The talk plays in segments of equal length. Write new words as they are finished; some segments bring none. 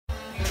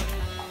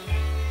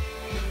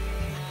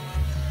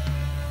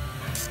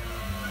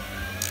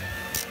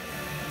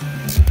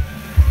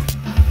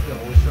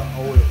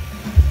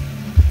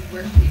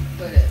where should we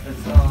put it?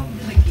 It's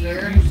in the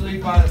gear. usually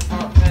by the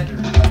front fender,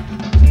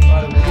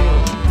 by the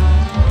wheel.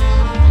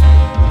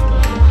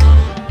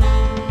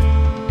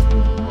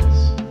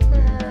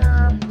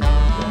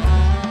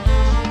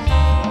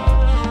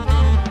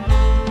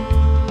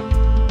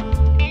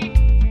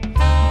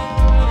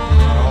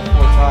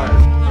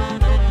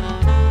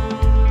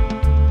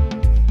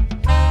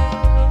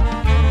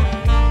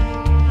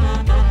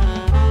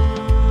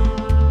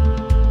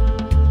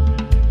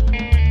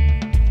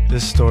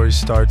 This story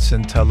starts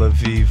in Tel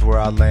Aviv, where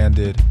I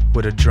landed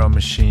with a drum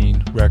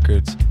machine,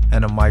 records,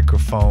 and a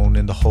microphone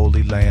in the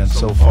Holy Land.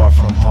 So far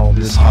from home,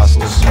 this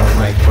hostel smelled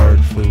like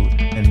bird food.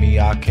 And me,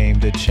 I came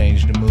to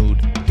change the mood.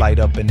 Light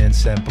up an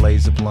incense,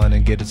 blaze a blunt,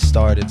 and get it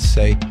started.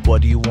 Say,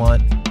 what do you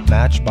want?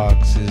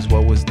 Matchboxes.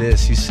 What was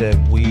this? He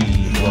said,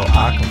 weed. Well,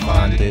 I can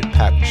find it.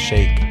 Pack a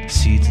shake,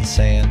 seeds and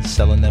sand,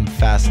 selling them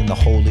fast in the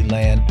Holy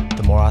Land.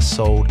 The more I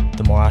sold,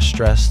 the more I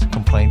stressed.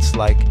 Complaints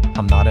like,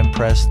 I'm not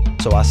impressed.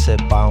 So I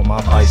said bye on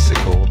my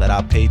bicycle that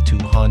I paid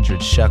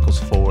 200 shekels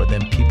for.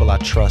 Then people I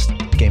trust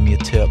gave me a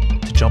tip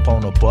to jump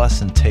on a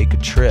bus and take a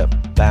trip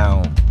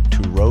bound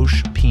to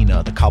Rosh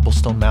Pina, the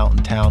cobblestone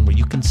mountain town where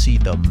you can see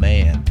the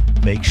man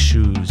make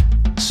shoes,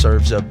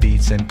 serves up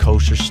beats and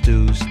kosher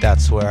stews.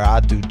 That's where I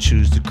do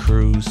choose to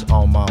cruise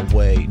on my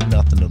way,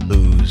 nothing to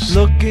lose.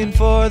 Looking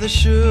for the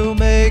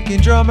shoemaking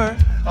drummer.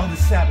 On the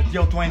Sabbath,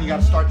 yo Dwayne, you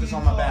gotta start this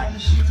on my back.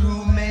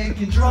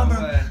 Shoemaking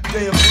drummer,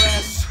 day of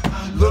rest.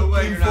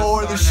 Looking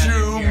for the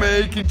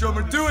shoemaking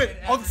drummer. Do it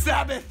on the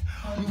Sabbath.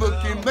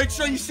 Looking, make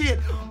sure you see it.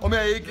 I'm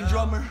making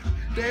drummer,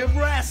 day of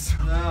rest.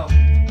 No. Do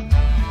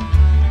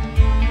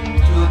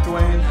it,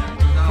 Dwayne.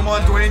 Come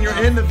on, Dwayne,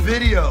 you're in the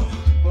video.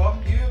 Fuck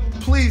you.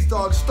 Please,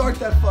 dog, start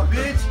that fucker.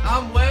 Bitch,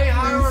 I'm way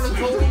higher on a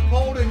totem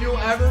pole than you'll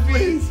ever be.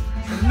 Please.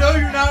 No,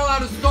 you're not allowed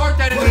to start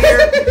that in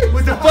here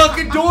with the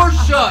fucking door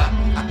shut.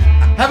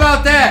 How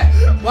about that?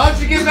 Why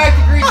don't you get back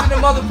to greasing the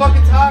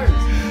motherfucking tires?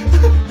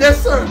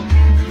 Yes, sir.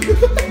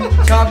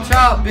 Chop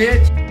chop,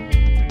 bitch.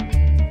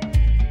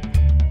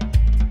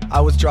 I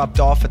was dropped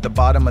off at the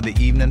bottom of the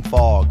evening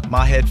fog,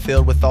 my head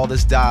filled with all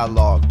this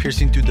dialogue.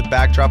 Piercing through the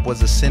backdrop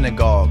was a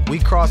synagogue. We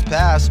crossed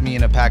paths, me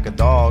and a pack of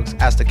dogs.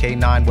 Asked the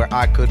K9 where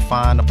I could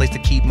find a place to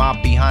keep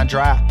my behind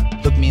dry.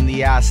 Looked me in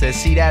the eye, said,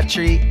 see that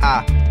tree?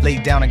 I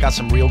laid down and got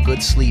some real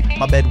good sleep.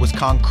 My bed was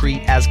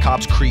concrete as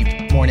cops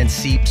creeped. Morning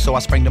seeped, so I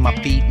sprang to my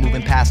feet,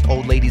 moving past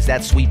old ladies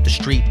that sweep the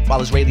street, while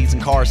Israelis in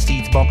car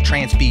seats bump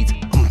trance beats.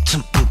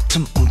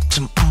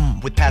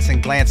 With passing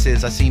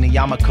glances, I seen a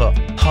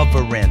yarmulke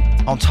hovering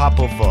on top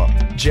of a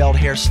gelled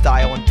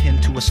hairstyle and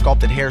pinned to a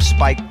sculpted hair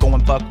spike,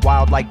 going buck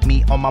wild like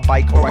me on my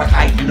bike, or a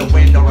kite in the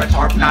wind, or a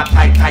tarp not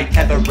tight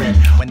tethering.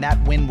 When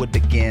that wind would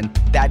begin,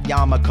 that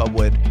yarmulke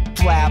would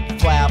flap,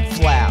 flap,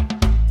 flap,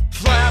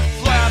 flap,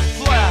 flap, flap,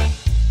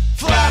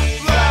 flap,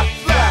 flap,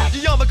 flap. The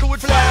yarmulke would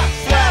flap,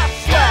 flap,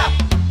 flap.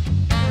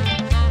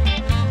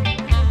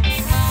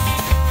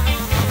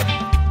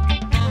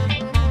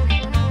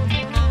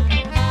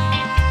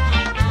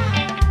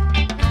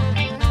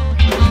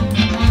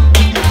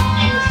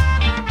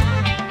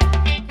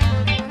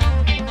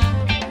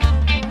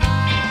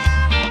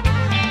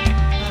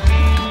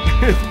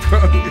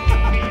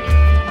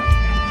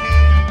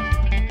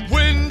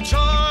 Wind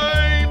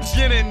chimes,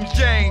 yin and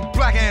yang,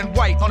 black and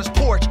white on his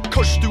porch,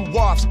 kosher through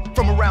wafts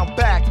from around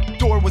back.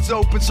 Door was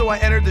open, so I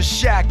entered the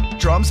shack.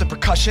 Drums and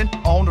percussion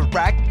on the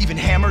rack, even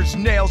hammers,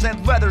 nails,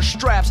 and leather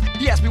straps.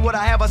 He asked me what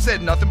I have, I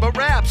said nothing but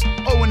raps.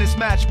 Oh, and his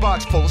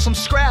matchbox full of some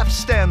scraps,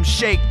 stems,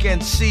 shake,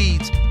 and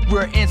seeds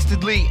were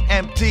instantly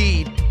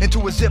emptied into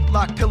a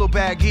Ziploc pillow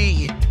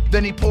baggie.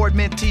 Then he poured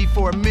mint tea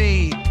for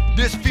me.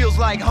 This feels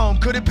like home,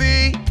 could it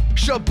be?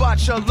 Shabbat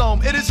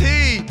shalom, it is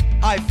he.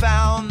 I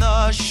found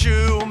the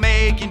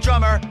shoemaking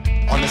drummer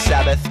on the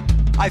Sabbath.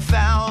 I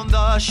found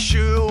the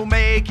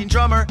shoemaking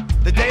drummer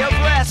the day of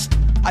rest.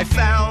 I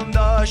found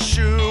the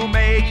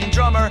shoemaking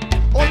drummer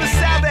on the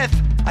Sabbath.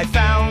 I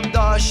found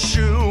the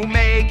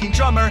shoemaking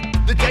drummer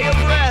the day of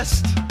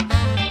rest.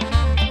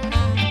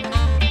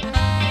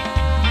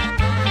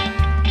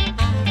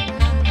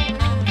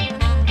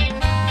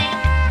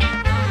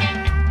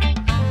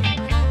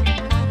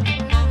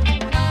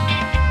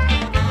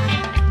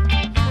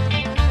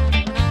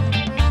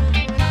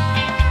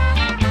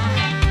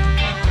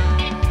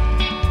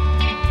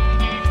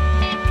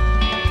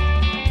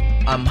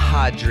 I'm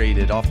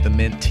hydrated off the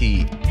mint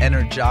tea,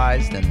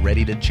 energized and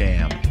ready to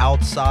jam.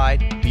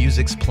 Outside,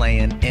 music's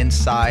playing.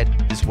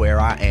 Inside is where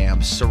I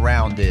am,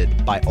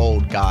 surrounded by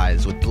old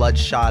guys with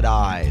bloodshot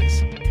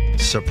eyes.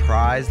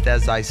 Surprised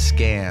as I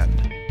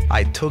scanned,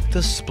 I took the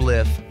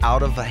spliff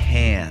out of a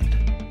hand.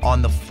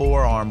 On the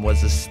forearm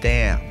was a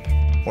stamp,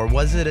 or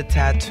was it a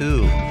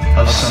tattoo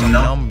of some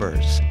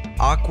numbers?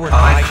 Awkward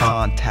eye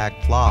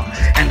contact locked,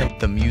 and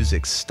the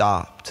music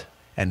stopped,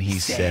 and he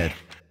said,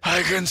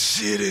 I can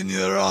see it in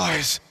your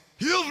eyes.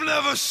 You've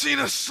never seen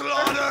a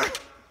slaughter.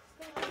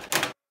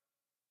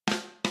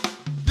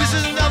 This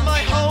is not my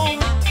home.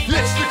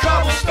 It's the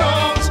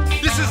cobblestones.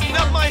 This is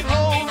not my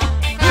home.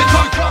 It's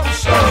the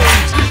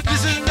cobblestones.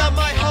 This is not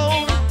my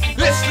home.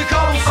 It's the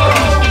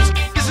cobblestones.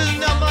 This is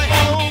not my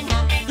home.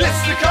 It's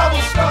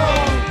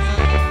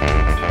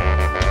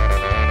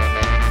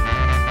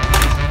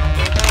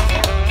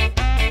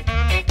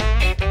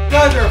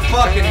guys are a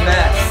fucking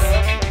mess.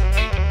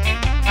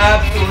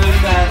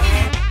 Absolute mess.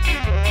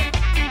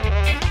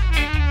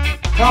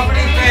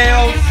 Company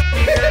fails.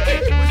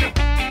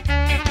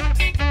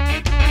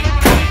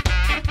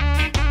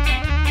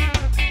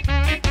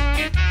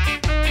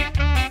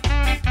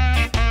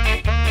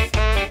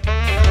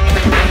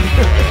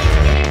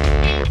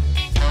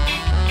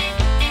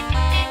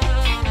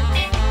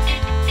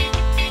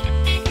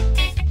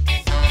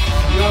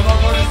 You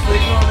motherfuckers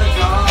sleeping on the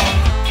job.